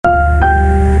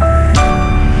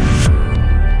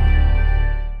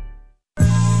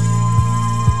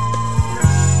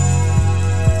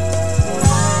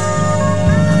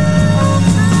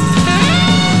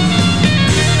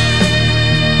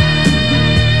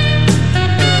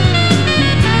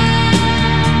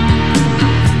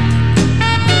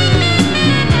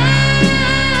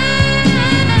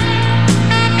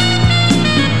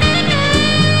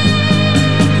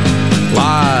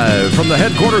the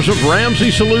headquarters of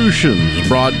Ramsey Solutions,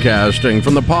 broadcasting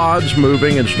from the Pods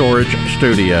Moving and Storage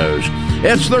Studios.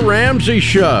 It's the Ramsey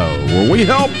Show, where we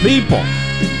help people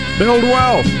build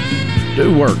wealth,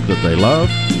 do work that they love,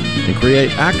 and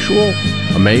create actual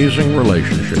amazing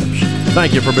relationships.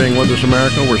 Thank you for being with us,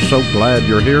 America. We're so glad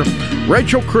you're here.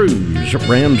 Rachel Cruz,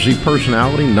 Ramsey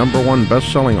personality, #1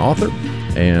 best-selling author,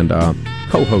 and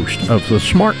co-host of the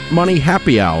Smart Money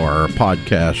Happy Hour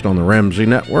podcast on the Ramsey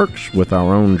Networks with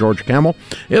our own George Kamel,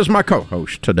 is my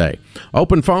co-host today.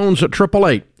 Open phones at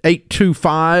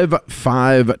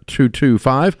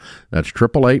 888-825-5225. That's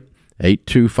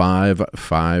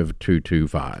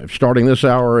 888-825-5225. Starting this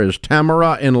hour is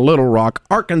Tamara in Little Rock,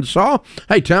 Arkansas.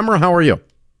 Hey, Tamara, how are you?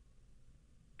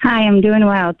 Hi, I'm doing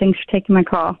well. Thanks for taking my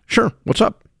call. Sure. What's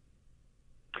up?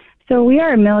 So we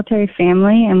are a military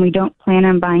family, and we don't plan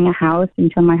on buying a house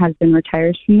until my husband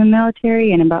retires from the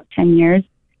military in about 10 years.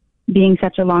 Being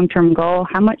such a long-term goal,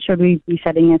 how much should we be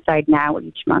setting aside now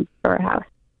each month for a house?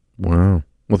 Wow.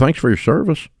 Well, thanks for your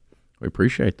service. We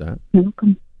appreciate that. You're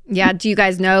welcome. Yeah. Do you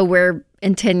guys know where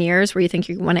in 10 years where you think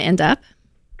you want to end up?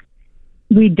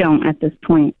 We don't at this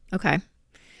point. Okay.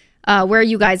 Where are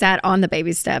you guys at on the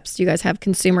baby steps? Do you guys have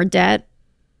consumer debt?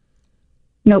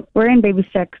 Nope. We're in baby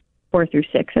steps 4 through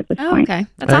 6 at this point. Okay.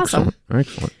 That's Excellent. awesome.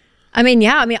 Excellent. I mean,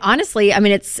 yeah. I mean, honestly, I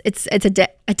mean, it's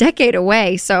a decade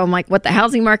away. So I'm like, what the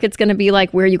housing market's going to be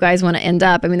like, where you guys want to end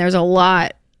up. I mean, there's a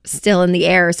lot still in the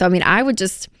air. So, I mean, I would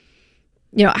just,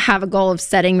 have a goal of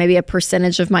setting maybe a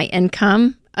percentage of my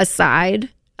income aside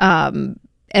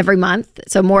every month.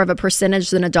 So more of a percentage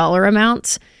than a dollar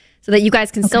amount so that you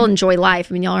guys can still enjoy life.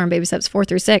 I mean, y'all are on baby steps 4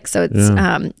 through 6. So it's,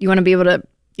 you want to be able to,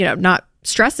 not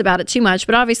stress about it too much,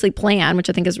 but obviously plan, which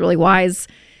I think is really wise.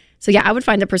 So yeah, I would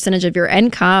find a percentage of your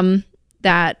income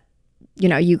that,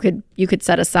 you could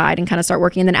set aside and kind of start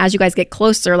working. And then as you guys get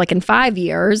closer, like in 5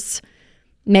 years,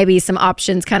 maybe some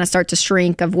options kind of start to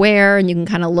shrink of where, and you can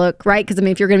kind of look, right? Because I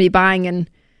mean, if you're going to be buying in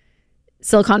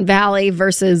Silicon Valley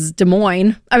versus Des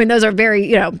Moines, I mean, those are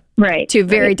very, right, two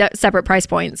very separate price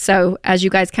points. So as you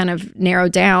guys kind of narrow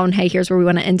down, hey, here's where we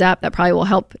want to end up, that probably will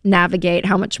help navigate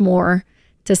how much more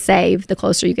to save the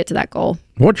closer you get to that goal.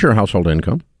 What's your household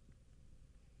income?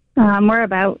 We're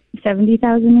about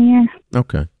 $70,000 a year.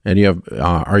 Okay. And you have,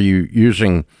 are you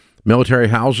using military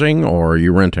housing or are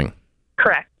you renting?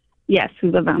 Correct. Yes, we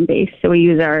live on base, so we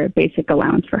use our basic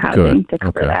allowance for housing to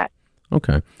cover that.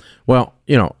 Okay. Well,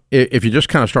 if you just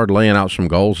kind of started laying out some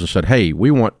goals and said, hey, we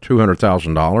want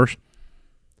 $200,000,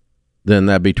 then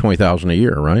that'd be $20,000 a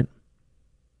year, right?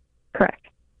 Correct.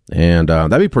 And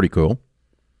that'd be pretty cool.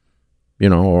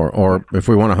 Or if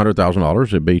we want $100,000,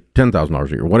 it'd be $10,000 a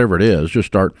year, whatever it is. Just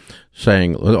start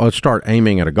saying, let's start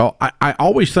aiming at a goal. I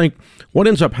always think what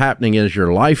ends up happening is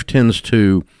your life tends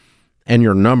to, and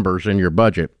your numbers and your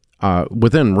budget,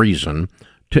 within reason,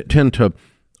 tend to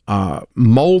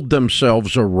mold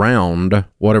themselves around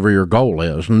whatever your goal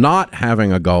is. Not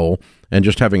having a goal and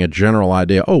just having a general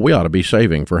idea, we ought to be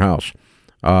saving for house.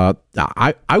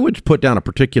 I would put down a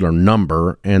particular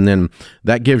number, and then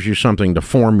that gives you something to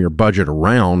form your budget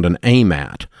around and aim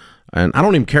at. And I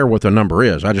don't even care what the number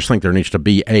is. I just think there needs to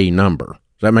be a number.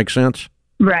 Does that make sense?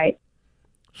 Right.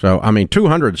 So, I mean,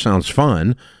 200 sounds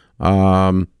fun.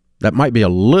 That might be a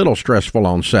little stressful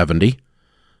on 70.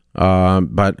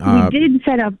 But we did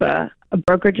set up a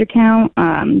brokerage account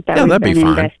that we've been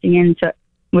investing in. So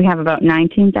we have about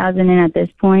 $19,000 in at this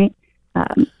point.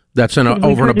 That's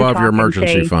over and above your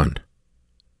emergency fund.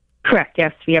 Correct.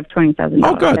 Yes, we have $20,000.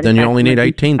 Oh, good. Then you only need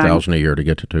 $18,000 a year to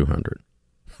get to 200.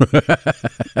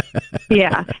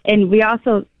 Yeah, and we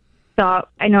also thought.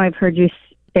 I know I've heard you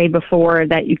say before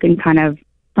that you can kind of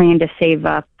plan to save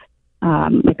up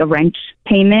like a rent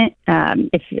payment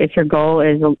if your goal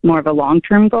is more of a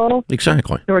long-term goal.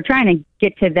 Exactly. So we're trying to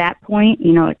get to that point.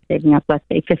 It's saving up, let's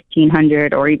say,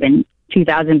 $1,500 or even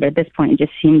 $2,000. But at this point, it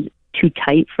just seems too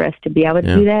tight for us to be able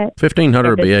to do that. $1,500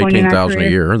 would be $18,000 a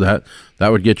year. That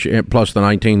would get you, plus the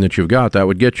 19 that you've got, that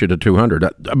would get you to 200.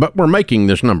 But we're making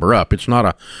this number up. It's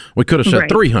not we could have said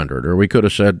 300, or we could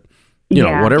have said,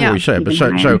 whatever we said. But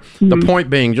so the point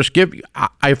being, just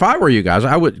if I were you guys,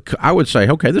 I would say,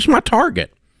 okay, this is my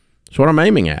target. It's what I'm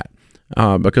aiming at.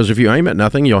 Because if you aim at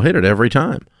nothing, you'll hit it every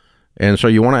time. And so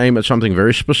you want to aim at something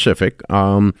very specific.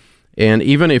 And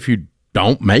even if you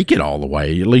don't make it all the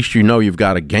way, at least you've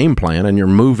got a game plan and you're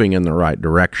moving in the right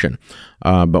direction.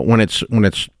 But when it's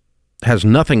has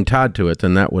nothing tied to it,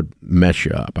 then that would mess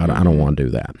you up. I don't want to do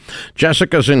that.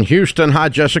 Jessica's in Houston. Hi,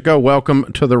 Jessica.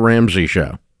 Welcome to the Ramsey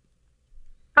Show.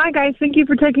 Hi, guys. Thank you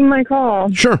for taking my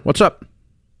call. Sure. What's up?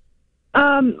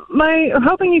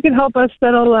 Hoping you can help us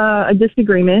settle a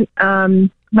disagreement.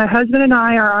 My husband and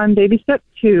I are on baby step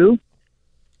 2.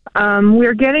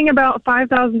 We're getting about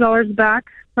 $5,000 back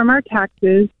from our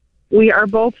taxes. We are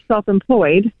both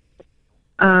self-employed.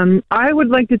 I would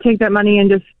like to take that money and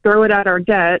just throw it at our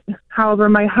debt. However,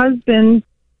 my husband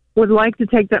would like to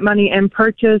take that money and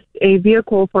purchase a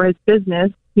vehicle for his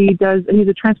business. He's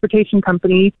a transportation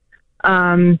company.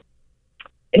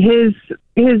 His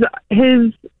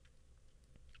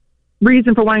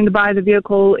reason for wanting to buy the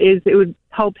vehicle is it would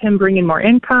help him bring in more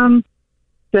income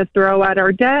to throw at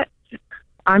our debt.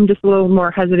 I'm just a little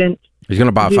more hesitant. He's going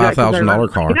to buy a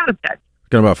 $5,000 car. Get out of debt. He's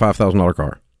going to buy a $5,000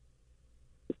 car.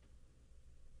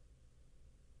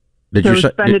 Did you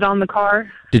spend it on the car?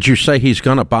 Did you say he's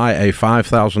going to buy a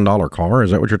 $5,000 car?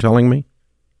 Is that what you're telling me?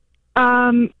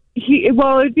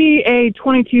 It'd be a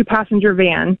 22 passenger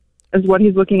van is what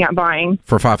he's looking at buying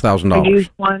for $5,000. A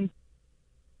used one.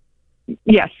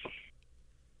 Yes.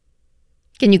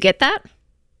 Can you get that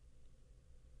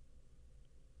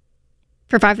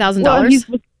for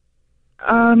 $5,000?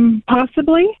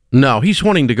 Possibly. No, he's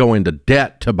wanting to go into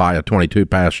debt to buy a 22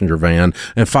 passenger van,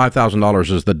 and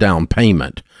 $5,000 is the down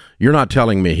payment. You're not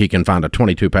telling me he can find a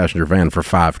 22 passenger van for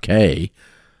 $5,000.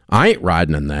 I ain't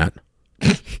riding in that.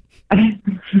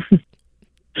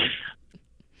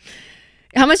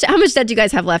 How much debt do you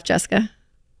guys have left, Jessica?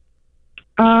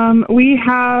 We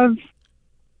have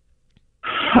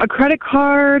a credit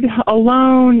card, a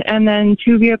loan, and then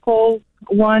 2 vehicles.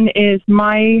 One is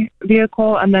my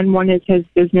vehicle, and then one is his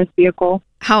business vehicle.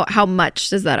 How much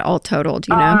does that all total?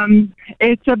 Do you know?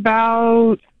 It's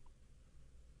about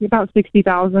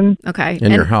 $60,000. Okay.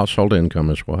 And your household income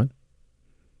is what?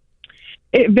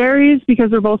 It varies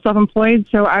because we're both self-employed,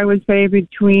 so I would say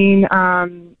between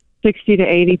 $60,000 to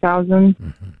 $80,000.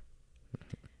 Mm-hmm.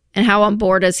 And how on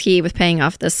board is he with paying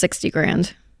off this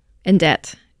 $60,000 in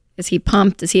debt? Is he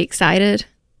pumped? Is he excited?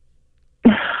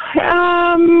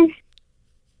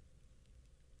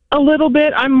 A little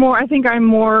bit. I think I'm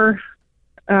more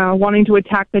wanting to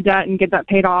attack the debt and get that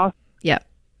paid off. Yep.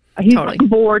 He's totally on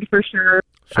board for sure.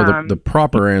 So the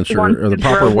proper answer, or the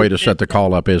proper way to set the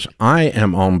call up is, I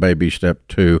am on baby step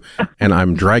 2, and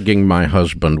I'm dragging my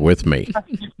husband with me.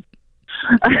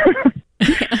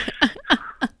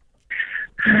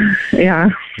 Yeah.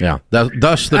 Yeah.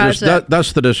 That's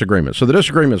the disagreement. So the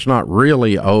disagreement's not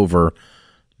really over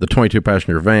the 22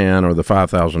 passenger van or the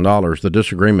 $5,000. The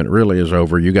disagreement really is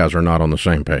over you guys are not on the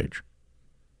same page.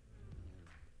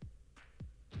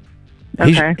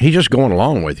 Okay. He's just going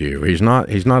along with you. He's not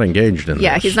engaged in this.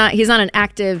 Yeah, he's not an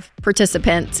active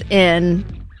participant in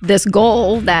this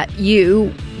goal that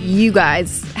you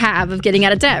guys have of getting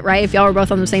out of debt, right? If y'all were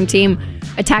both on the same team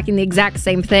attacking the exact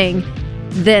same thing,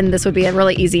 then this would be a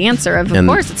really easy answer of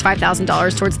course it's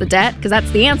 $5,000 towards the debt, because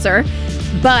that's the answer.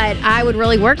 But I would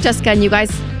really work, Jessica, and you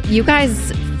guys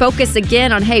focus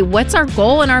again on, hey, what's our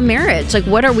goal in our marriage? Like,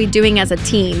 what are we doing as a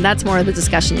team? That's more of the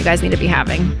discussion you guys need to be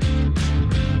having.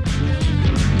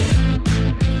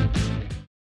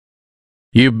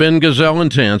 You've been gazelle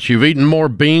intense. You've eaten more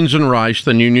beans and rice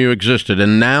than you knew existed,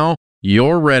 and now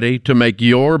you're ready to make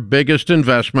your biggest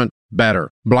investment better.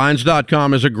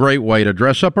 Blinds.com is a great way to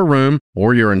dress up a room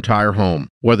or your entire home.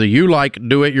 Whether you like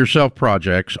do-it-yourself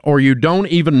projects or you don't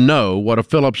even know what a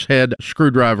Phillips head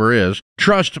screwdriver is,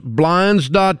 trust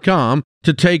Blinds.com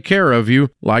to take care of you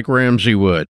like Ramsey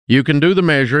would. You can do the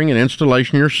measuring and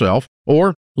installation yourself,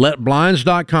 or let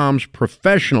Blinds.com's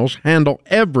professionals handle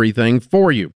everything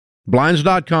for you.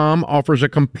 Blinds.com offers a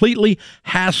completely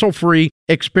hassle-free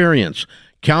experience.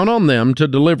 Count on them to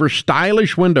deliver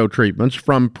stylish window treatments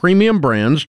from premium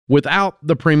brands without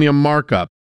the premium markup.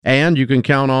 And you can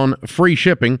count on free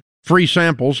shipping, free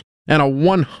samples, and a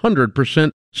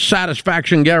 100%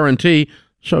 satisfaction guarantee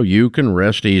so you can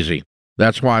rest easy.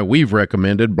 That's why we've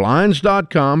recommended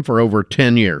Blinds.com for over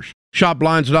 10 years. Shop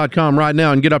Blinds.com right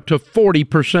now and get up to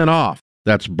 40% off.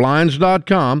 That's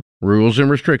Blinds.com. Rules and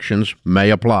restrictions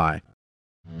may apply.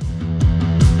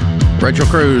 Rachel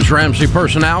Cruz, Ramsey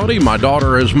personality. My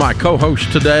daughter is my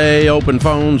co-host today. Open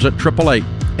phones at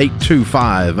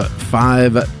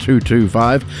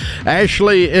 888-825-5225.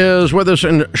 Ashley is with us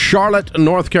in Charlotte,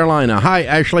 North Carolina. Hi,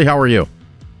 Ashley. How are you?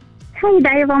 Hey,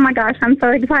 Dave. Oh, my gosh. I'm so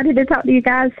excited to talk to you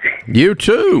guys. You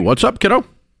too. What's up, kiddo?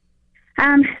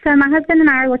 So my husband and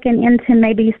I are looking into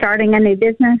maybe starting a new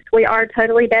business. We are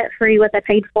totally debt-free with a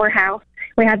paid-for house.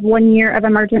 We have 1 year of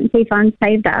emergency funds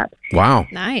saved up. Wow.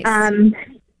 Nice.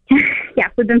 Yeah,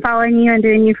 we've been following you and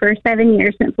doing you for 7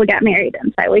 years since we got married.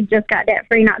 And so we just got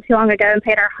debt-free not too long ago and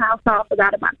paid our house off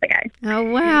about a month ago. Oh,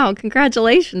 wow.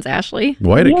 Congratulations, Ashley.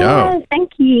 Way to go.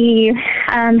 Thank you.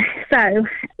 So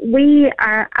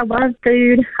I love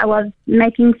food. I love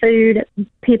making food.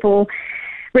 People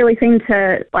really seem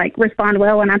to like respond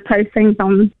well when I post things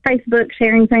on Facebook,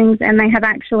 sharing things, and they have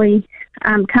actually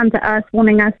come to us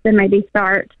wanting us to maybe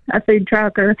start a food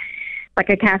truck or like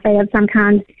a cafe of some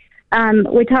kind.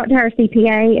 We talked to our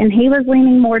CPA, and he was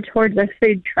leaning more towards a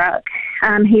food truck.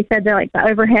 He said that like the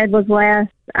overhead was less,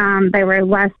 they were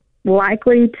less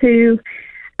likely to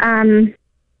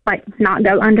like not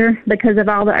go under because of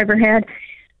all the overhead.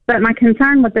 But my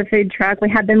concern with the food truck, we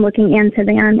have been looking into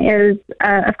them, is,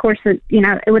 of course, it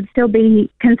would still be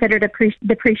considered a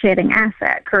depreciating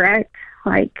asset, correct?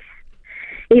 Like,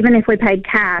 even if we paid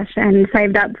cash and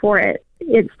saved up for it,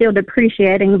 it's still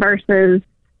depreciating versus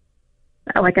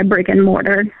like a brick and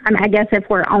mortar. I mean, I guess if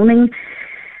we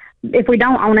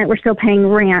don't own it, we're still paying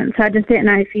rent. So I just didn't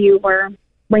know if you were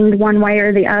leaned one way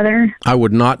or the other. I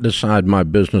would not decide my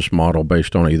business model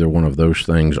based on either one of those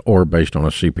things or based on a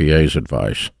CPA's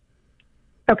advice.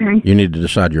 Okay. You need to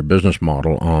decide your business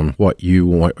model on what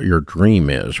your dream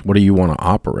is. What do you want to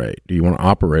operate? Do you want to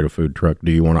operate a food truck?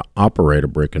 Do you want to operate a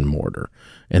brick and mortar?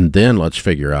 And then let's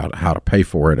figure out how to pay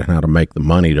for it and how to make the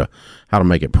money how to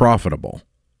make it profitable.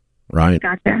 Right?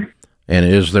 Gotcha. And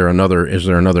is there another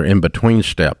in between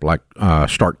step, like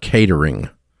start catering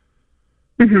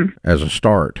as a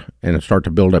start, and start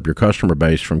to build up your customer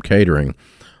base from catering?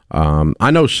 I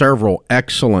know several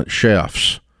excellent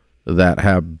chefs that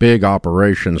have big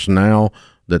operations now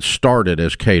that started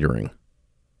as catering.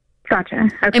 Gotcha.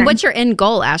 Okay. And what's your end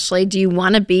goal, Ashley? Do you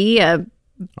want to be a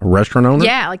restaurant owner?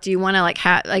 Yeah, like do you want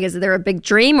to is there a big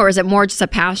dream, or is it more just a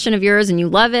passion of yours and you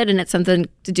love it and it's something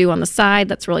to do on the side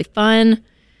that's really fun?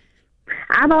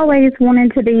 I've always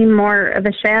wanted to be more of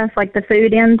a chef. Like the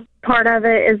food end part of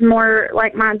it is more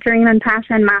like my dream and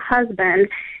passion. My husband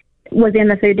was in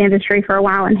the food industry for a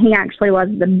while, and he actually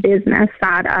loves the business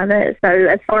side of it. So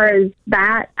as far as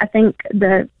that, I think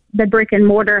the brick and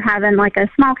mortar, having like a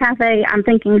small cafe, I'm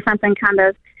thinking something kind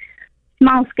of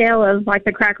small scale of like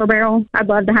the Cracker Barrel. I'd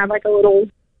love to have like a little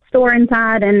store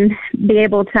inside and be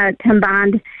able to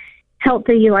combine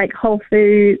healthy, like whole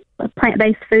food,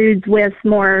 plant-based foods with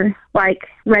more like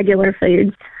regular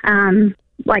foods,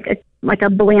 like a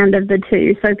blend of the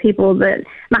two. So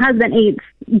my husband eats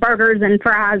burgers and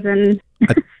fries and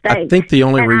steak. I think the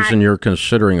only reason you're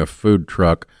considering a food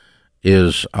truck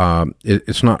is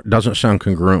doesn't sound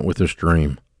congruent with this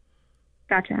dream.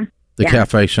 Gotcha. The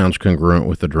cafe sounds congruent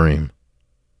with the dream.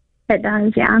 It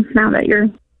does, yeah. Now that you're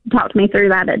talked me through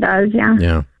that, it does, yeah.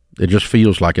 Yeah. It just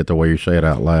feels like it the way you say it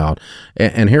out loud.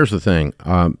 And here's the thing.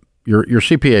 Your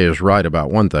CPA is right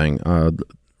about one thing.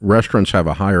 Restaurants have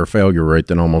a higher failure rate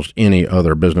than almost any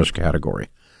other business category.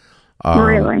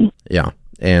 Really? Yeah.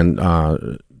 And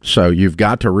so you've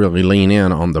got to really lean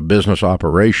in on the business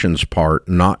operations part,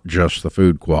 not just the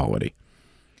food quality.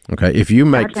 Okay. If you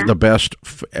make the best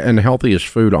and healthiest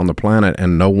food on the planet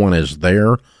and no one is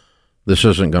there, this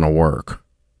isn't going to work.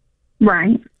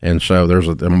 Right. And so there's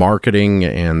the marketing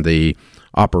and the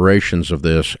operations of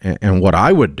this. And what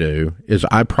I would do is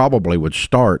I probably would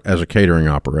start as a catering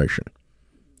operation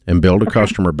and build a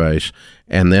customer base,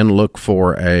 and then look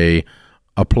for a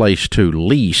place to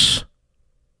lease.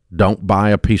 Don't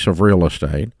buy a piece of real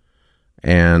estate,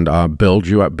 and build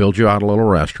you out a little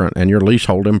restaurant, and your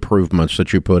leasehold improvements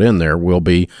that you put in there will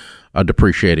be a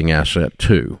depreciating asset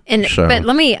too.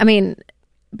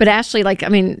 But Ashley,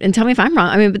 and tell me if I'm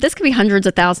wrong. But this could be hundreds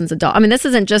of thousands of dollars. This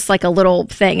isn't just like a little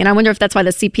thing. And I wonder if that's why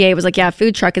the CPA was like, yeah, a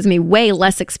food truck is going to be way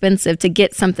less expensive to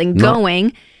get something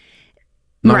going.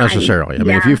 Not necessarily.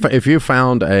 If you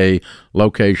found a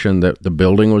location that the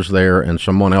building was there and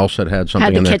someone else had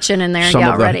something in there, kitchen in there, some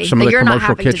of the you're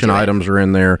commercial kitchen items are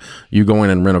in there. You go in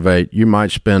and renovate. You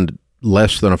might spend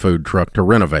less than a food truck to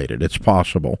renovate it. It's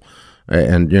possible,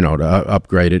 and to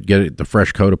upgrade it, get it the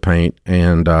fresh coat of paint,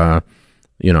 and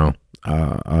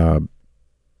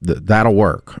that'll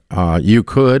work. You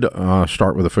could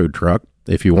start with a food truck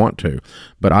if you want to,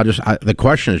 but the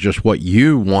question is just what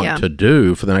you want to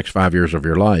do for the next 5 years of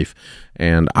your life.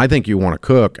 And I think you want to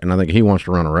cook, and I think he wants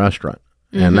to run a restaurant,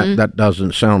 and that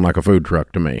doesn't sound like a food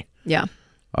truck to me. Yeah.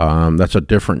 That's a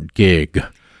different gig.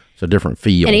 It's a different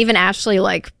feel. And even Ashley,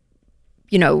 we've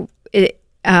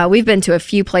been to a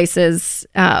few places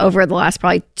over the last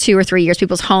probably 2 or 3 years,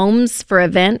 people's homes for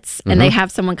events, and they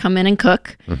have someone come in and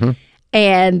cook.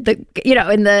 And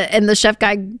the chef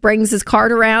guy brings his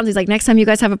cart around. He's like, next time you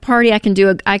guys have a party, I can do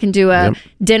a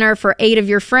dinner for 8 of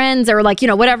your friends, or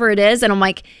whatever it is. And I'm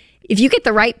like, if you get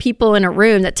the right people in a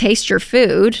room that taste your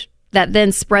food, that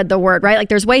then spread the word, right? Like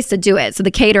there's ways to do it. So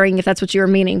the catering, if that's what you were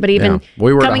meaning, but even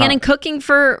coming in and cooking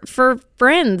for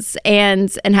friends and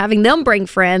having them bring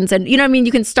friends, and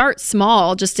you can start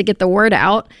small just to get the word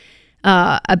out.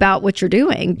 about what you're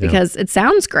doing, because it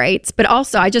sounds great. But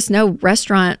also, I just know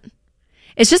restaurant,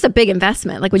 it's just a big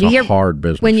investment. Like when you hear hard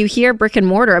business. When you hear brick and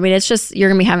mortar, I mean, it's just, you're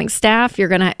going to be having staff. You're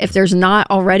going to, if there's not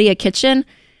already a kitchen,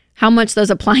 how much those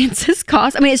appliances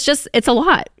cost. I mean, it's a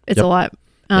lot. It's a lot.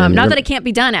 Not that it can't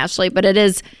be done, Ashley, but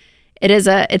it's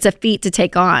a feat to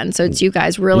take on. So it's you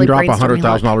guys really drop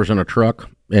 $100,000 in a truck,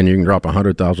 and you can drop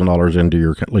 $100,000 into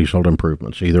your leasehold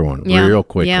improvements. Either one, real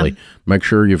quickly. Yeah. Make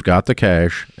sure you've got the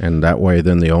cash, and that way,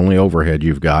 then the only overhead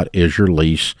you've got is your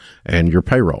lease and your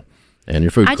payroll and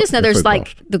your food. I just know there's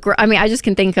like I just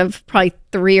can think of probably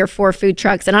 3 or 4 food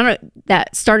trucks, and I don't know,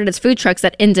 that started as food trucks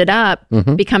that ended up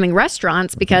becoming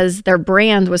restaurants because their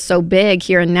brand was so big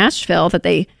here in Nashville that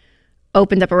they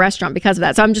opened up a restaurant because of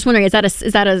that. So I'm just wondering,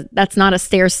 that's not a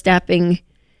stair-stepping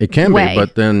It can way. be,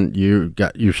 but then you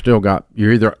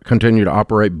either continue to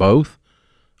operate both,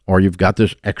 or you've got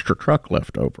this extra truck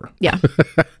left over. Yeah.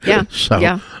 So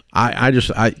yeah.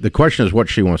 The question is what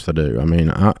she wants to do. I mean,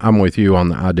 I'm with you on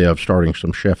the idea of starting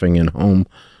some chefing in home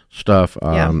stuff.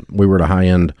 We were at a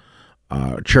high-end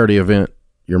charity event,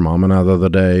 your mom and I, the other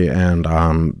day, and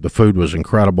the food was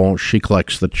incredible. She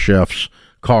collects the chef's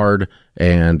card,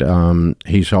 and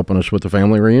he's helping us with the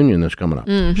family reunion that's coming up.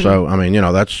 Mm-hmm. So I mean,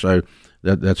 that's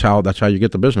how you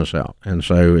get the business out. And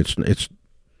so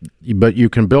but you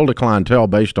can build a clientele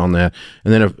based on that.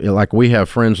 And then if, like, we have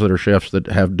friends that are chefs that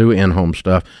do in-home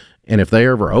stuff, and if they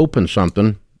ever open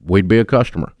something, we'd be a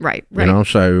customer. Right.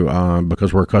 So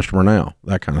because we're a customer now,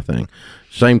 that kind of thing.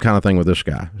 Same kind of thing with this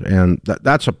guy. And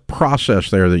that's a process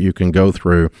there that you can go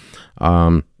through.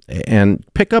 And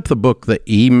pick up the book, The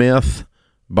E-Myth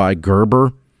by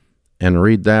Gerber, and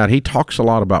read that. He talks a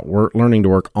lot about learning to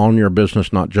work on your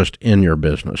business, not just in your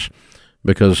business,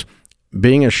 because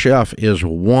being a chef is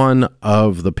one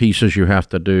of the pieces you have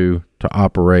to do to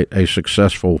operate a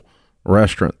successful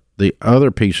restaurant. The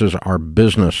other pieces are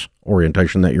business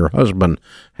orientation that your husband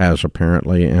has,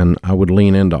 apparently, and I would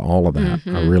lean into all of that.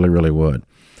 I really, really would.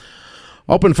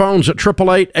 Open phones at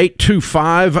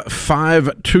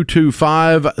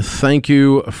 888-825-5225. Thank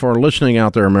you for listening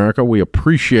out there, America. We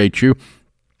appreciate you.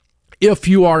 If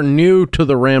you are new to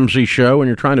the Ramsey Show and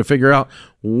you're trying to figure out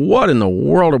what in the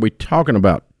world are we talking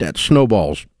about, debt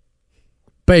snowballs,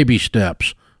 baby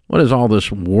steps, what does all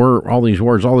these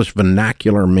words, all this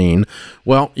vernacular mean?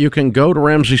 Well, you can go to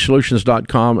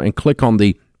RamseySolutions.com and click on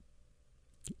the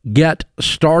Get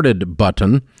Started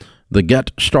button. The Get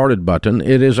Started button.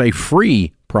 It is a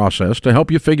free process to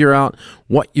help you figure out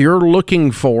what you're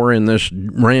looking for in this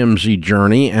Ramsey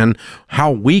journey and how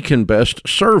we can best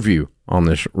serve you on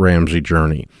this Ramsey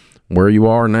journey, where you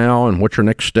are now and what your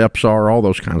next steps are, all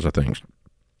those kinds of things.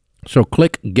 So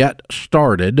click Get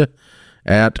Started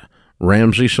at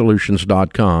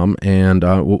RamseySolutions.com, and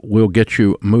we'll get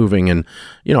you moving. And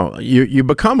you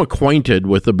become acquainted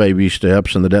with the baby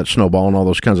steps and the debt snowball and all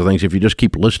those kinds of things if you just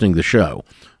keep listening to the show.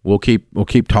 We'll keep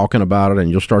talking about it,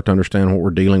 and you'll start to understand what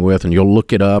we're dealing with, and you'll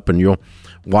look it up, and you'll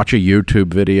watch a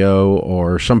YouTube video,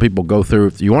 or some people go through.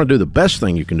 If you want to do the best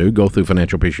thing you can do, go through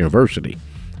Financial Peace University,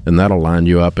 and that'll line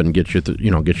you up and get you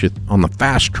on the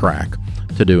fast track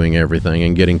to doing everything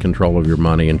and getting control of your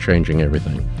money and changing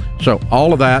everything. So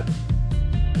all of that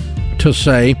to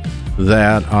say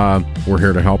that we're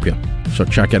here to help you. So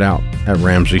check it out at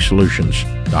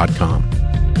RamseySolutions.com.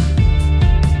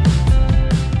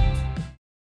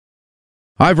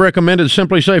 I've recommended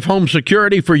SimpliSafe Home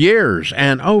Security for years,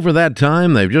 and over that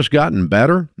time, they've just gotten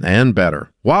better and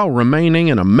better, while remaining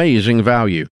an amazing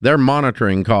value. Their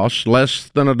monitoring costs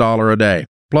less than $1 a day.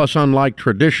 Plus, unlike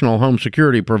traditional home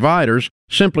security providers,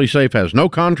 SimpliSafe has no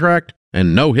contract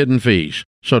and no hidden fees.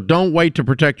 So don't wait to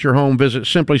protect your home. Visit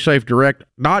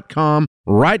SimpliSafeDirect.com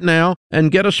right now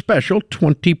and get a special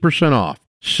 20% off.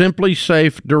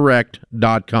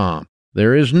 SimpliSafeDirect.com.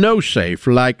 There is no safe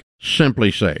like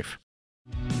SimpliSafe.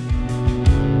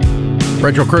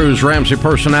 Rachel Cruz, Ramsey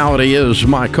Personality, is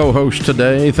my co-host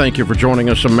today. Thank you for joining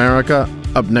us, America.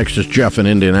 Up next is Jeff in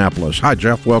Indianapolis. Hi,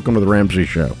 Jeff. Welcome to the Ramsey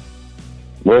Show.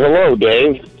 Well, hello,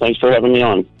 Dave. Thanks for having me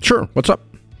on. Sure. What's up?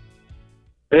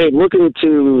 Hey, looking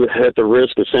to, at the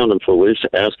risk of sounding foolish,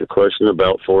 ask a question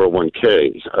about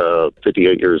 401ks.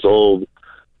 58 years old,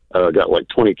 got like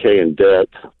 $20K in debt,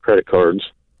 credit cards.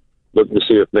 Looking to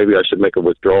see if maybe I should make a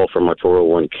withdrawal from my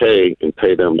 401k and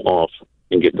pay them off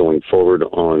and get going forward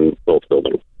on wealth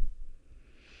building.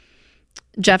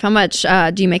 Jeff, how much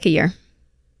do you make a year?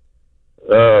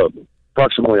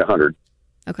 Approximately 100.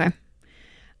 Okay.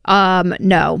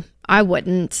 No, I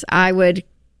wouldn't. I would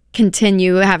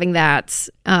continue having that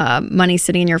money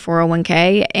sitting in your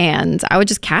 401k, and I would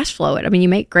just cash flow it. I mean, you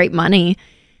make great money,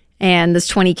 and this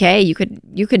 $20K,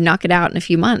 you could knock it out in a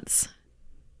few months.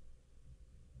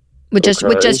 with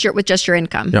just your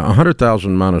income. Yeah,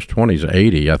 100,000 minus 20 is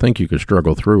 80. I think you could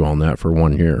struggle through on that for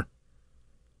 1 year.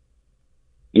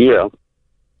 Yeah.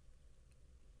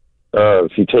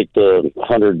 If you take the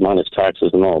 100 minus taxes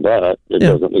and all that, it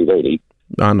doesn't leave 80.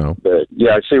 I know. But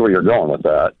yeah, I see where you're going with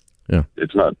that. Yeah.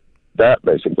 It's not that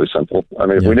basically simple. I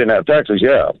mean, if we didn't have taxes,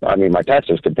 I mean, my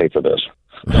taxes could pay for this.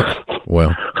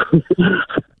 Well,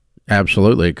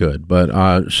 absolutely it could.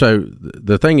 But so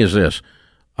the thing is this,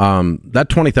 that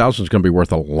 20,000 is going to be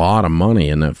worth a lot of money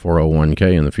in that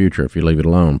 401k in the future if you leave it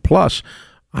alone. Plus,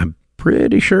 I'm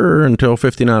pretty sure until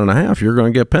 59 and a half, you're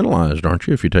going to get penalized, aren't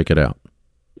you, if you take it out?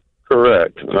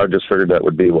 Correct. And I just figured that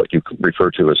would be what you could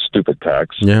refer to as stupid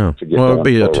tax. Yeah. Well, it'd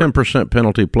be a 10%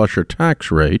 penalty plus your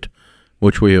tax rate,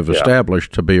 which we have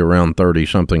established to be around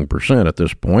 30-something% at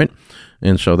this point.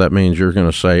 And so that means you're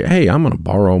going to say, hey, I'm going to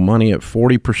borrow money at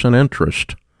 40%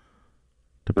 interest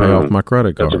to pay off my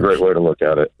credit card. That's a great way to look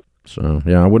at it. So,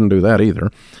 yeah, I wouldn't do that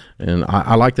either. And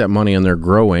I like that money, and they're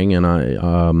growing, and I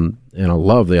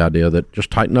love the idea that just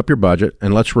tighten up your budget,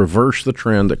 and let's reverse the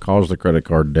trend that caused the credit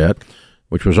card debt,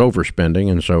 which was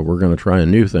overspending, and so we're going to try a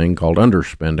new thing called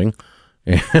underspending,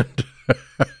 and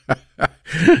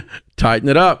tighten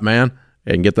it up, man,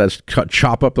 and get that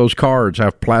chop up those cards,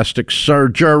 have plastic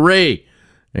surgery,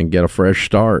 and get a fresh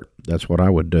start. That's what I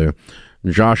would do.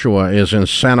 Joshua is in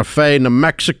Santa Fe, New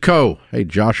Mexico. Hey,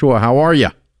 Joshua, how are you?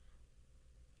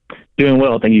 Doing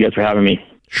well. Thank you guys for having me.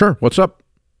 Sure. What's up?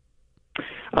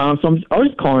 I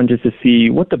was calling just to see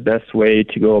what the best way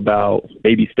to go about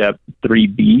baby step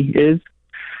 3B is.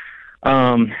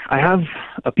 I have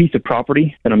a piece of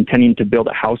property that I'm intending to build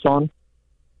a house on.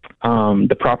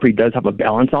 The property does have a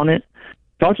balance on it.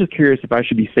 So I was just curious if I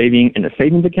should be saving in a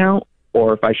savings account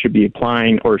or if I should be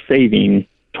applying or saving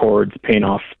towards paying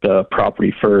off the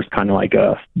property first, kind of like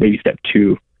a baby step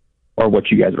 2, or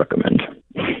what you guys recommend.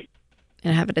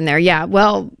 And have it in there. Yeah.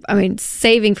 Well, I mean,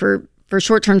 saving for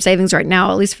short-term savings right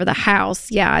now, at least for the house.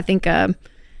 Yeah. I think a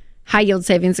high yield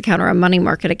savings account or a money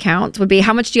market account would be,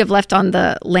 how much do you have left on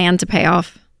the land to pay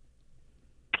off?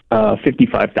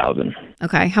 $55,000.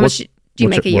 Okay. How much do you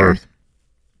make a year? Worth?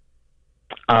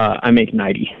 I make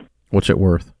 90. What's it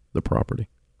worth, the property?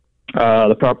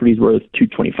 The property's worth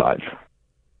 $225.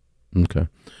 Okay.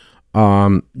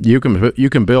 You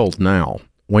can build now.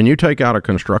 When you take out a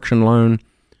construction loan,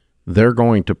 they're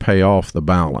going to pay off the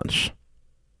balance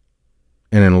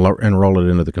and enroll it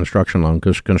into the construction loan,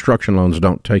 because construction loans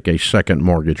don't take a second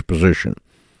mortgage position.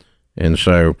 And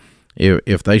so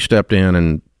if they stepped in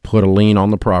and put a lien on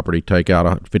the property, take out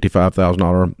a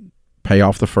 $55,000, pay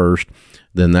off the first,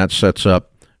 then that sets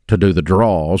up to do the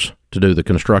draws, to do the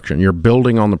construction. You're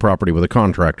building on the property with a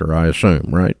contractor, I assume,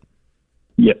 right?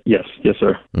 Yes,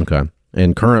 sir. Okay.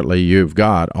 And currently you've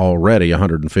got already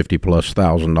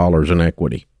 $150,000+ in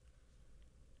equity.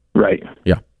 Right.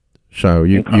 Yeah. So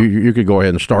you could go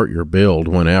ahead and start your build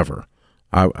whenever.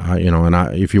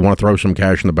 If you want to throw some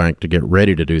cash in the bank to get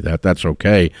ready to do that, that's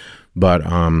okay. But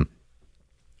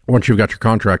once you've got your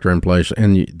contractor in place,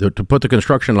 and to put the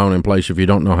construction loan in place, if you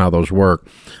don't know how those work,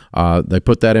 they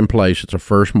put that in place. It's a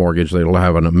first mortgage. They'll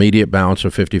have an immediate balance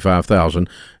of $55,000,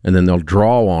 and then they'll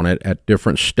draw on it at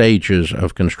different stages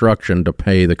of construction to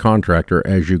pay the contractor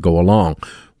as you go along.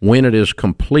 When it is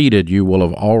completed, you will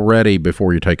have already,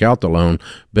 before you take out the loan,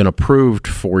 been approved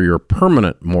for your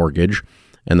permanent mortgage,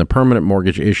 and the permanent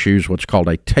mortgage issues what's called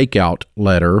a takeout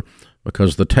letter,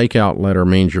 because the takeout letter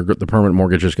means the permanent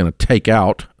mortgage is going to take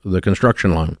out the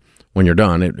construction loan. When you're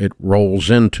done, it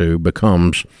rolls into,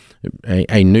 becomes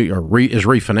a new, or is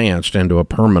refinanced into a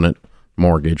permanent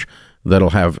mortgage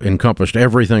that'll have encompassed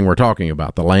everything we're talking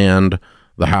about, the land,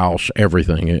 the house,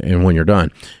 everything, and when you're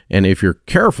done. And if you're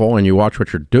careful and you watch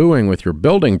what you're doing with your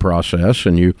building process,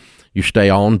 and you stay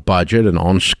on budget and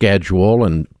on schedule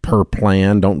and per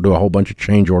plan, don't do a whole bunch of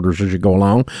change orders as you go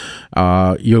along,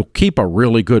 you'll keep a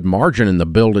really good margin in the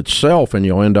build itself, and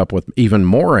you'll end up with even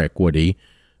more equity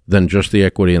than just the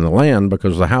equity in the land,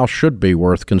 because the house should be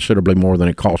worth considerably more than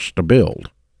it costs to build.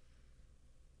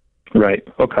 Right.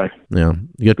 Okay. Yeah.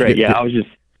 I was just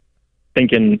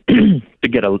thinking to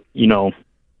get a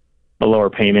lower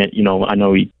payment. I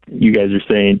know you guys are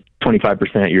saying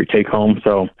 25% your take home,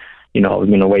 so I was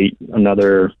going to wait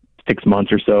another 6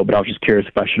 months or so, but I was just curious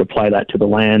if I should apply that to the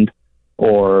land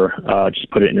or just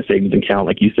put it in a savings account,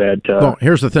 like you said. Well,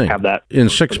 here's the thing: have that in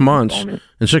 6 months.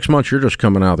 In 6 months, you're just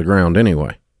coming out of the ground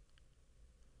anyway.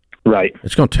 Right.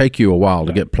 It's going to take you a while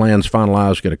to get plans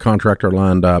finalized, get a contractor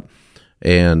lined up.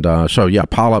 And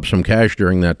pile up some cash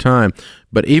during that time.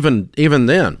 But even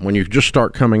then, when you just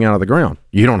start coming out of the ground,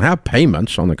 you don't have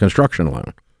payments on the construction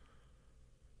loan.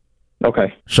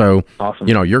 Okay. So, awesome.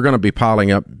 You're going to be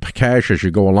piling up cash as you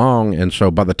go along. And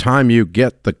so by the time you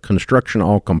get the construction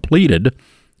all completed,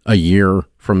 a year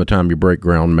from the time you break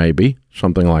ground, maybe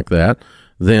something like that,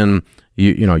 then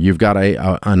you've got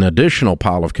an additional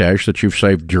pile of cash that you've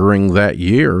saved during that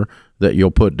year that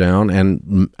you'll put down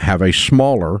and have a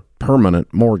smaller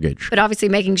permanent mortgage. But obviously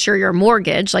making sure your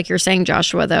mortgage, like you're saying,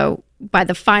 Joshua, though, by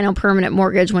the final permanent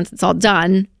mortgage, once it's all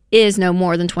done, is no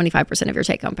more than 25% of your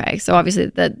take-home pay. So obviously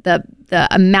the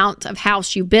amount of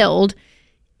house you build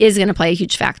is going to play a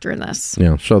huge factor in this.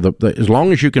 Yeah. So as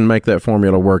long as you can make that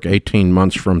formula work 18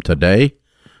 months from today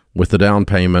with the down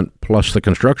payment plus the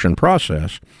construction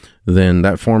process, then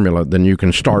you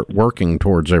can start working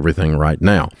towards everything right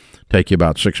now. Take you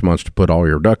about 6 months to put all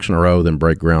your ducks in a row, then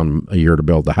break ground a year to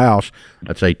build the house.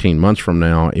 That's 18 months from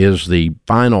now. Is the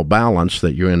final balance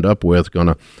that you end up with going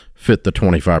to fit the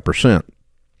 25%?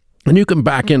 And you can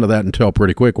back into that and tell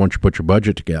pretty quick once you put your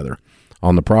budget together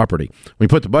on the property. When you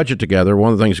put the budget together,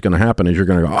 one of the things that's going to happen is you're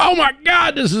going to go, oh my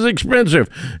God, this is expensive.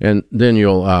 And then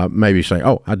you'll maybe say,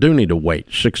 oh, I do need to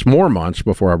wait 6 more months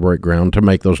before I break ground to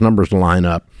make those numbers line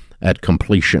up at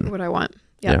completion. What I want.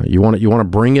 Yeah. You want to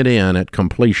bring it in at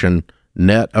completion,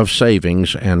 net of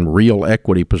savings and real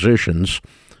equity positions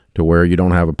to where you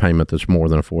don't have a payment that's more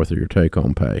than a fourth of your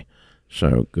take-home pay.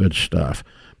 So good stuff.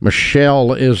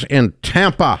 Michelle is in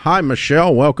Tampa. Hi,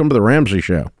 Michelle. Welcome to the Ramsey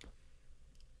Show.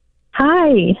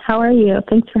 Hi. How are you?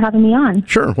 Thanks for having me on.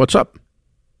 Sure. What's up?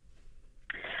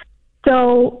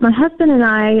 So my husband and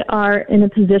I are in a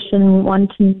position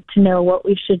wanting to know what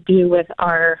we should do with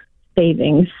our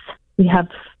savings. We have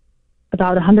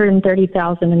about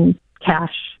 $130,000 in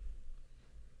cash.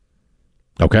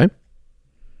 Okay.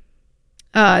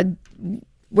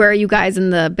 Where are you guys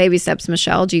in the baby steps,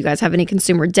 Michelle? Do you guys have any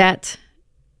consumer debt?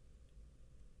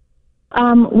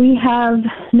 We have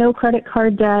no credit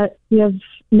card debt. We have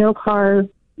no car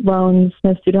loans,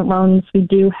 no student loans. We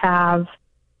do have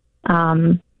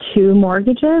 2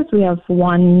 mortgages. We have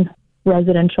one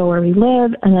residential where we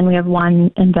live, and then we have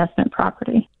one investment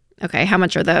property. Okay, how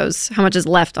much are those? How much is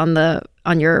left on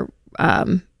your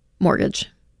mortgage?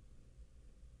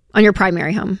 On your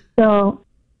primary home? So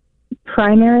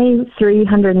primary,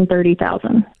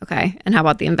 $330,000. Okay, and how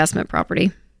about the investment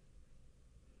property?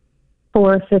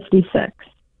 $456,000.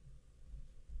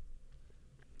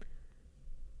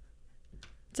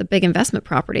 It's a big investment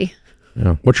property.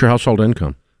 Yeah. What's your household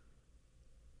income?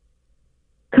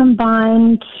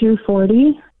 Combined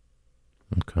 $240,000.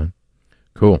 Okay.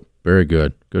 Cool. Very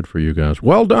good. Good for you guys.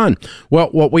 Well done. Well,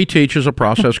 what we teach is a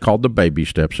process called the baby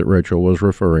steps that Rachel was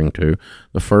referring to.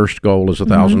 The first goal is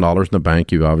 $1,000 in the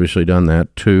bank. You've obviously done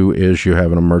that. 2 is you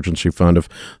have an emergency fund of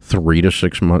 3 to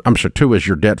 6 months. I'm sorry, 2 is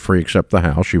you're debt free except the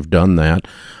house. You've done that,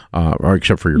 or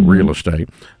except for your real estate.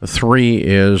 3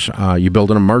 is you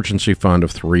build an emergency fund of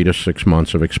 3 to 6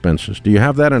 months of expenses. Do you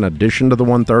have that in addition to the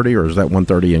 130, or is that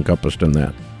 130 encompassed in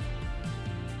that?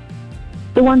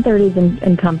 The 130 is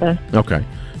encompassed. Okay.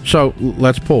 So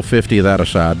let's pull 50 of that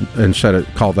aside and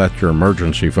call that your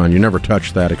emergency fund. You never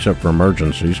touch that except for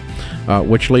emergencies,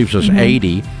 which leaves us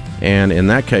 80. And in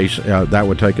that case, that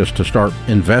would take us to start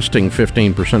investing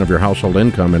 15% of your household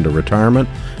income into retirement,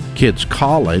 kids'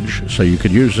 college. So you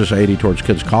could use this 80 towards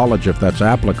kids' college if that's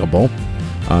applicable,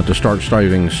 to start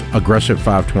saving aggressive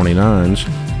 529s.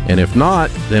 And if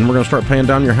not, then we're going to start paying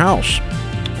down your house.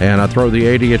 And I throw the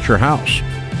 80 at your house.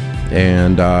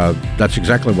 And that's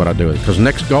exactly what I do. Because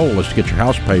next goal is to get your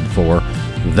house paid for.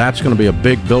 That's going to be a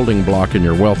big building block in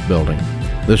your wealth building.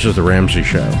 This is The Ramsey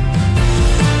Show.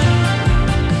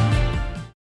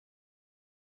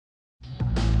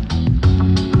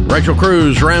 Rachel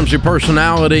Cruz, Ramsey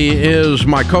Personality, is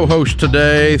my co-host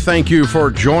today. Thank you for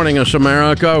joining us,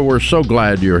 America. We're so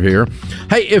glad you're here.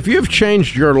 Hey, if you've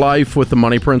changed your life with the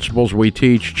money principles we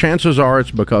teach, chances are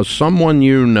it's because someone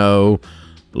you know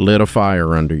lit a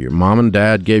fire under you. Mom and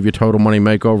Dad gave you Total Money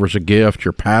Makeover as a gift.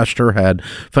 Your pastor had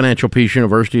Financial Peace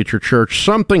University at your church.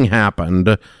 Something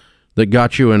happened that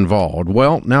got you involved.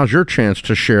 Well, now's your chance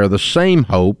to share the same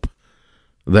hope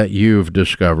that you've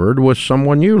discovered with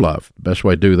someone you love. The best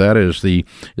way to do that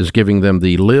is giving them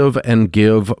the Live and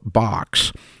Give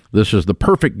box. This is the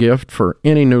perfect gift for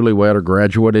any newlywed or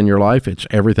graduate in your life. It's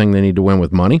everything they need to win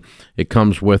with money. It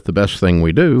comes with the best thing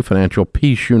we do, Financial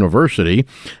Peace University,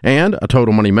 and a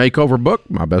Total Money Makeover book,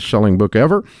 my best-selling book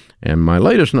ever, and my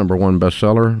latest #1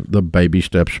 bestseller, the Baby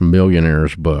Steps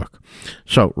Millionaires book.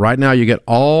 So right now you get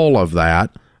all of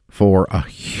that for a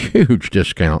huge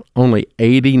discount, only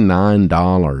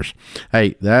 $89.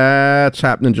 Hey, that's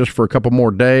happening just for a couple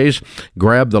more days.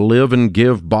 Grab the Live and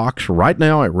Give box right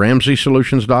now at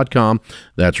RamseySolutions.com.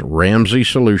 That's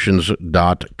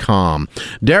RamseySolutions.com.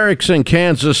 Derek's in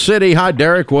Kansas City. Hi,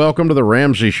 Derek. Welcome to the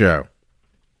Ramsey Show.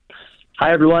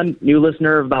 Hi, everyone. New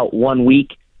listener of about 1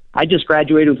 week. I just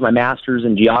graduated with my master's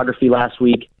in geography last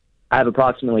week. I have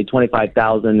approximately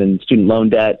 $25,000 in student loan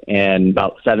debt and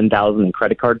about $7,000 in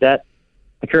credit card debt.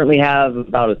 I currently have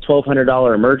about a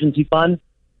 $1,200 emergency fund,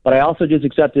 but I also just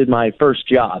accepted my first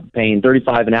job, paying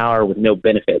 $35 an hour with no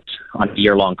benefits on a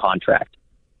year-long contract.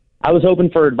 I was hoping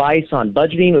for advice on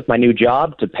budgeting with my new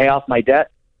job to pay off my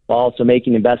debt while also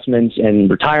making investments in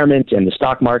retirement and the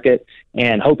stock market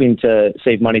and hoping to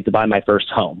save money to buy my first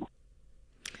home.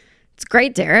 It's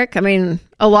great, Derek. I mean,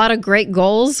 a lot of great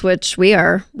goals, which we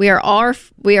are all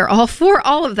for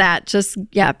all of that. Just,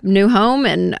 new home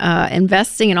and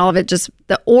investing and all of it. Just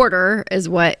the order is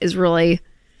what is really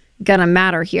going to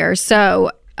matter here. So,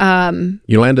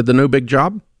 you landed the new big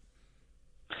job?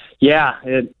 Yeah,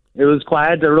 it was quite,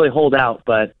 I had to really hold out,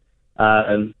 but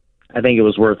I think it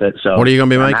was worth it. So, what are you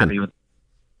going to be making?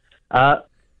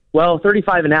 Well,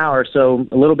 $35 an hour, so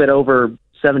a little bit over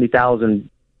 $70,000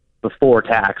 before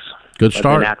tax. Good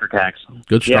start. After tax.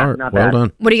 Good start. Yeah, well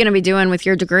done. What are you going to be doing with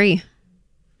your degree?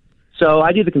 So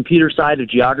I do the computer side of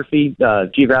geography,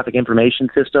 Geographic Information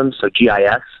Systems, so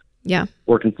GIS. Yeah.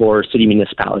 Working for city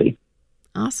municipality.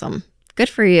 Awesome. Good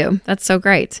for you. That's so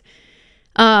great.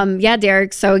 Yeah,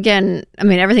 Derek. So again, I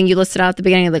mean, everything you listed out at the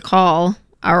beginning of the call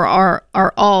are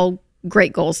all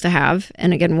great goals to have.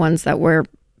 And again, ones that we're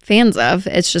fans of.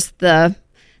 It's just the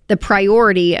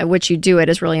priority at which you do it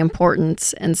is really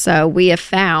important. And so we have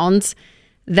found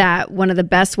that one of the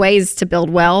best ways to build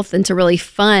wealth and to really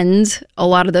fund a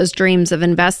lot of those dreams of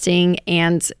investing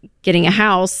and getting a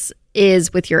house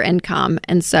is with your income.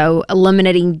 And so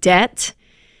eliminating debt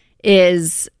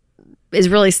is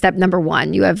really step number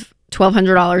one. You have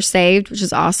 $1,200 saved, which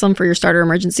is awesome for your starter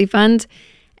emergency fund.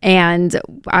 And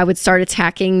I would start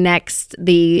attacking next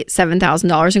the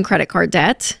 $7,000 in credit card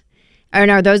debt. And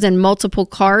are those in multiple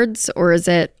cards or is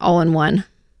it all in one?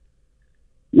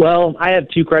 Well, I have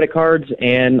 2 credit cards,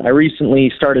 and I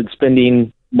recently started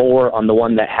spending more on the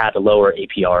one that had a lower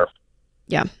APR.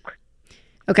 Yeah.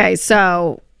 Okay,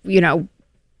 so, one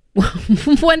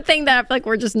thing that I feel like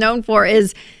we're just known for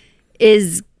is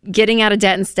getting out of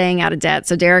debt and staying out of debt.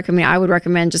 So, Derek, I mean, I would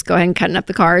recommend just go ahead and cutting up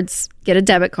the cards, get a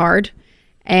debit card,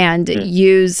 and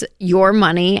use your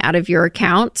money out of your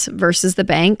account versus the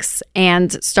bank's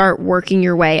and start working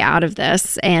your way out of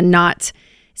this and not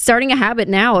starting a habit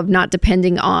now of not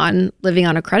depending on living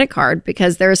on a credit card,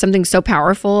 because there is something so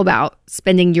powerful about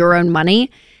spending your own money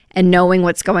and knowing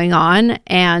what's going on.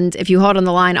 And if you hold on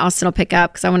the line, Austin will pick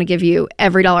up because I want to give you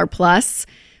Every Dollar Plus,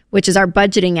 which is our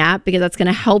budgeting app, because that's going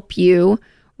to help you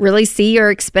really see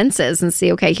your expenses and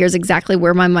see, okay, here's exactly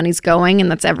where my money's going. And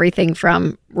that's everything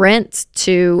from rent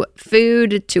to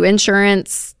food to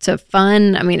insurance to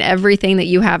fun. I mean, everything that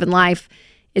you have in life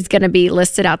is going to be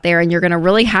listed out there, and you're going to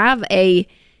really have a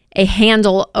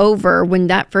handle over when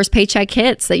that first paycheck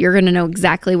hits, that you're going to know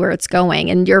exactly where it's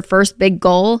going. And your first big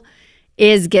goal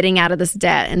is getting out of this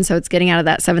debt. And so it's getting out of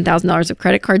that $7,000 of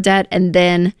credit card debt, and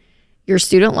then your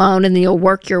student loan, and then you'll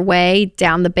work your way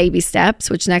down the baby steps,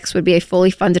 which next would be a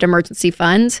fully funded emergency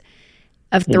fund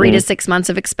of 3 to 6 months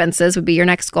of expenses would be your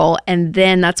next goal. And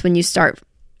then that's when you start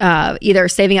either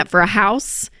saving up for a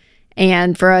house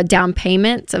and for a down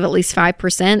payment of at least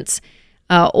 5%,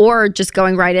 or just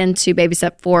going right into baby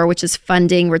step 4, which is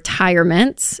funding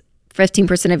retirement,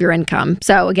 15% of your income.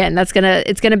 So again, it's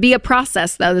gonna be a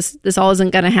process though. This all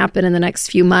isn't gonna happen in the next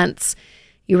few months.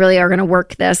 You really are gonna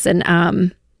work this,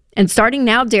 and starting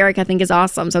now, Derek, I think is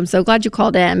awesome. So I'm so glad you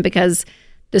called in, because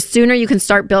the sooner you can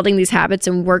start building these habits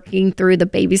and working through the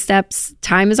baby steps,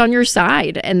 time is on your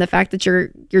side. And the fact that you're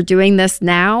doing this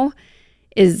now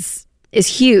is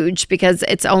huge, because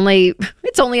it's only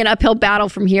an uphill battle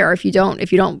from here if you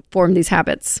don't form these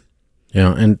habits.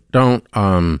 Yeah, and don't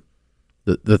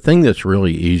the thing that's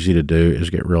really easy to do is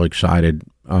get really excited.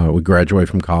 We graduate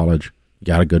from college,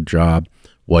 got a good job.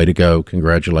 Way to go.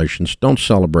 Congratulations. Don't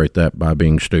celebrate that by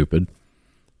being stupid.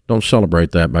 Don't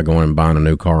celebrate that by going and buying a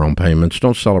new car on payments.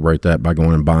 Don't celebrate that by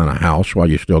going and buying a house while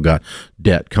you still got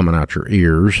debt coming out your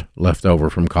ears, left over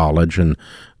from college and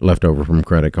left over from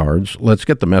credit cards. Let's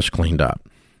get the mess cleaned up.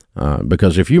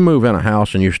 Because if you move in a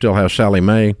house and you still have Sally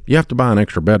Mae, you have to buy an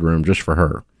extra bedroom just for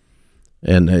her.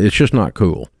 And it's just not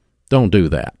cool. Don't do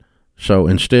that. So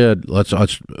instead, let's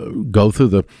go through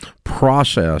the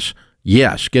process.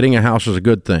 Yes, getting a house is a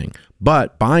good thing,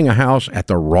 but buying a house at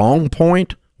the wrong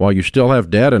point while you still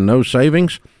have debt and no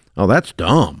savings, oh, that's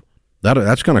dumb.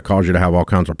 That's going to cause you to have all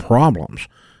kinds of problems.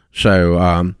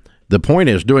 So the point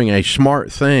is, doing a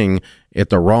smart thing at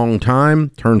the wrong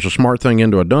time turns a smart thing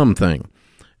into a dumb thing.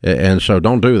 And so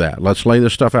don't do that. Let's lay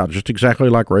this stuff out just exactly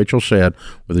like Rachel said,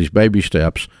 with these baby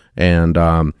steps, and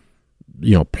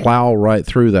plow right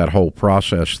through that whole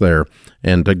process there.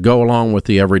 And to go along with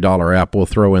the Every Dollar app, we'll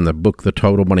throw in the book, The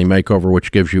Total Money Makeover,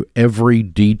 which gives you every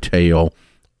detail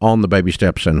on the baby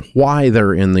steps and why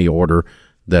they're in the order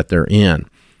that they're in.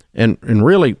 And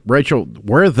really, Rachel,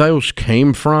 where those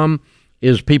came from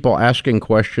is people asking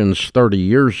questions 30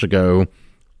 years ago,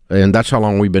 and that's how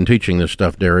long we've been teaching this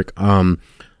stuff, Derek,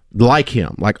 like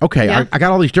him. Like, okay, yeah. I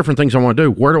got all these different things I want to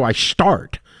do. Where do I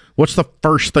start? What's the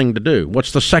first thing to do?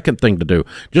 What's the second thing to do?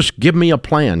 Just give me a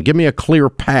plan. Give me a clear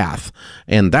path.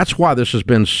 And that's why this has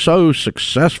been so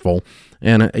successful.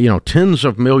 And, tens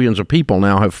of millions of people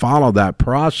now have followed that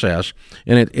process.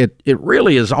 And it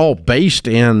really is all based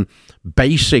in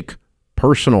basic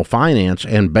personal finance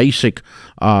and basic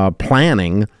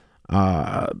planning,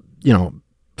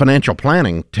 financial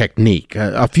planning technique.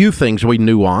 A few things we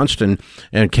nuanced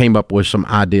and came up with some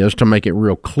ideas to make it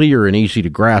real clear and easy to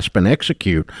grasp and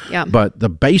execute. Yeah. But the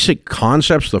basic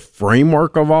concepts, the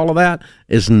framework of all of that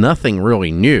is nothing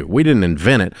really new. We didn't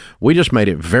invent it. We just made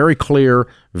it very clear,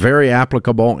 very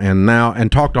applicable,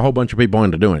 and talked a whole bunch of people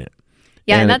into doing it.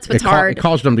 Yeah, and that's what's hard. It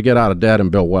caused them to get out of debt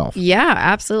and build wealth. Yeah,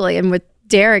 absolutely. And with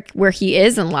Derek, where he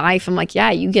is in life, I'm like, yeah,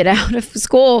 you get out of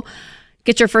school,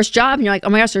 get your first job, and you're like, oh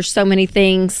my gosh, there's so many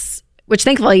things, which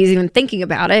thankfully he's even thinking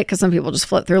about it, because some people just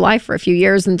float through life for a few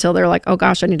years until they're like, oh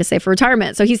gosh, I need to save for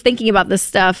retirement. So he's thinking about this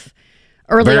stuff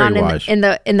early on in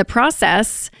the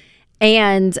process.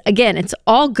 And again, it's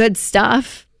all good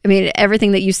stuff. I mean,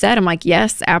 everything that you said, I'm like,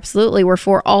 yes, absolutely. We're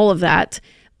for all of that.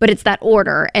 But it's that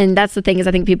order. And that's the thing, is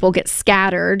I think people get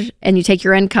scattered, and you take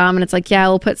your income and it's like, yeah,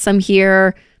 we'll put some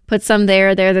here, put some there,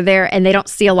 and they don't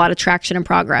see a lot of traction and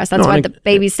progress. That's why the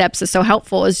baby steps is so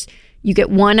helpful, is you get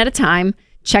one at a time,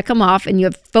 check them off, and you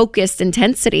have focused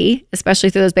intensity, especially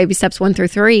through those baby steps 1 through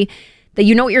 3, that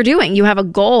you know what you're doing. You have a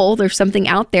goal. There's something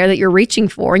out there that you're reaching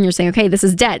for, and you're saying, okay, this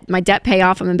is debt. My debt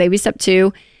payoff, I'm in baby step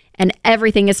 2, and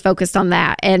everything is focused on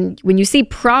that. And when you see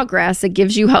progress, it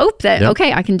gives you hope that,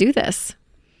 okay, I can do this.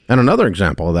 And another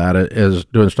example of that is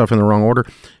doing stuff in the wrong order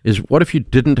is, what if you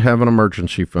didn't have an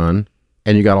emergency fund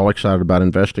and you got all excited about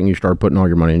investing, you started putting all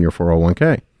your money in your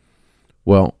 401k?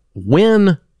 Well,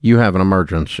 when you have an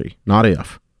emergency, not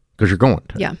if, because you're going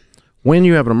to. Yeah. When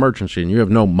you have an emergency and you have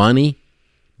no money,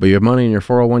 but you have money in your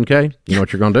 401k, you know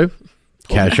what you're going to do?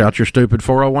 Cash out your stupid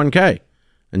 401k.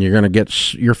 And you're going to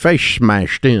get your face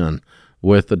smashed in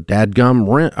with the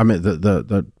dadgum rent. I mean,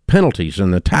 the penalties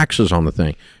and the taxes on the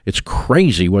thing. It's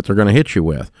crazy what they're going to hit you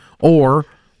with. Or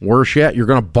worse yet, you're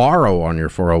going to borrow on your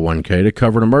 401k to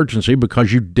cover an emergency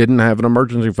because you didn't have an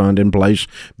emergency fund in place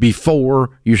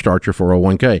before you start your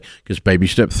 401k. Because baby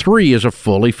step 3 is a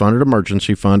fully funded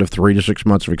emergency fund of 3 to 6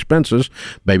 months of expenses.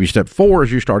 Baby step 4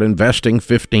 is you start investing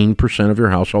 15% of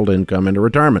your household income into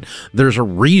retirement. There's a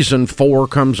reason 4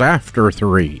 comes after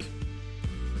 3.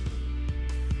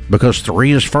 Because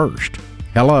 3 is first.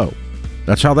 Hello.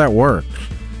 That's how that works.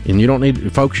 And you don't need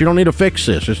to fix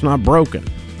this. It's not broken.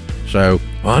 So,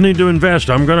 I need to invest.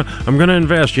 I'm gonna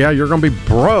invest. Yeah, you're gonna be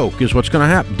broke is what's gonna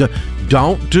happen.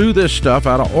 Don't do this stuff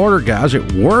out of order, guys.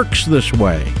 It works this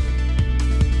way.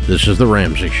 This is The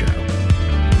Ramsey Show.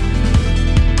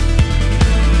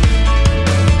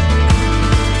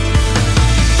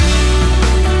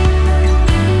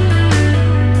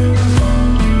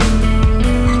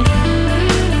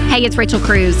 Hey, it's Rachel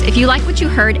Cruz. If you like what you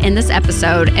heard in this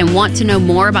episode and want to know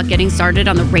more about getting started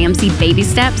on the Ramsey baby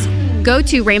steps, go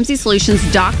to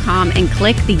RamseySolutions.com and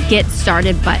click the Get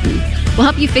Started button. We'll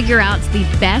help you figure out the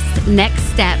best next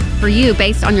step for you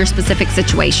based on your specific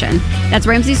situation. That's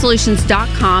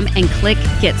RamseySolutions.com and click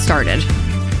Get Started.